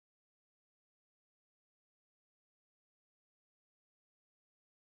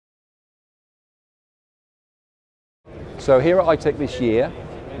So here at ITEC this year,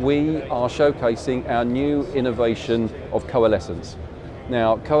 we are showcasing our new innovation of Coalescence.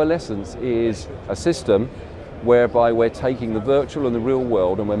 Now, Coalescence is a system whereby we're taking the virtual and the real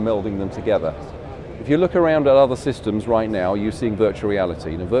world and we're melding them together. If you look around at other systems right now, you're seeing virtual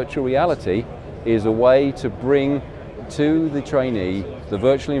reality. Now, virtual reality is a way to bring to the trainee the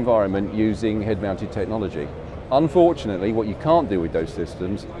virtual environment using head-mounted technology. Unfortunately, what you can't do with those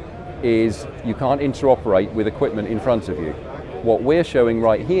systems is you can't interoperate with equipment in front of you. What we're showing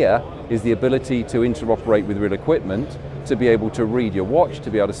right here is the ability to interoperate with real equipment, to be able to read your watch, to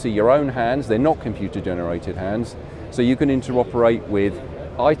be able to see your own hands. They're not computer-generated hands, so you can interoperate with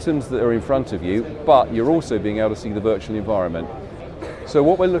items that are in front of you, but you're also being able to see the virtual environment. So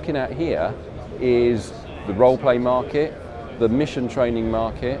what we're looking at here is the role-play market, the mission training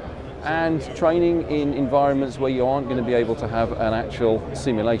market, and training in environments where you aren't going to be able to have an actual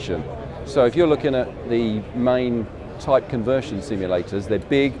simulation. So if you're looking at the main type conversion simulators, they're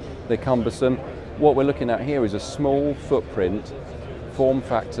big, they're cumbersome. What we're looking at here is a small footprint form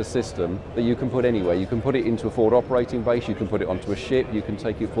factor system that you can put anywhere. You can put it into a forward operating base, you can put it onto a ship, you can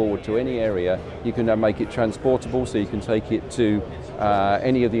take it forward to any area, you can make it transportable so you can take it to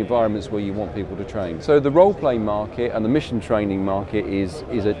any of the environments where you want people to train. So the role-play market and the mission training market is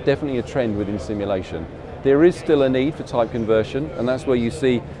definitely a trend within simulation. There is still a need for type conversion, and that's where you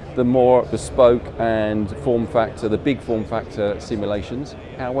see the more bespoke and form factor, the big form factor simulations.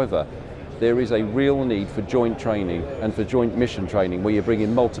 However, there is a real need for joint training and for joint mission training where you're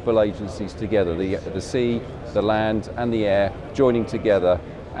bringing multiple agencies together, the sea, the land and the air joining together.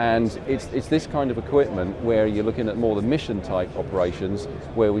 And it's this kind of equipment where you're looking at more the mission type operations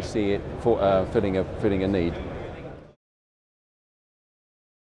where we see it for, filling a need.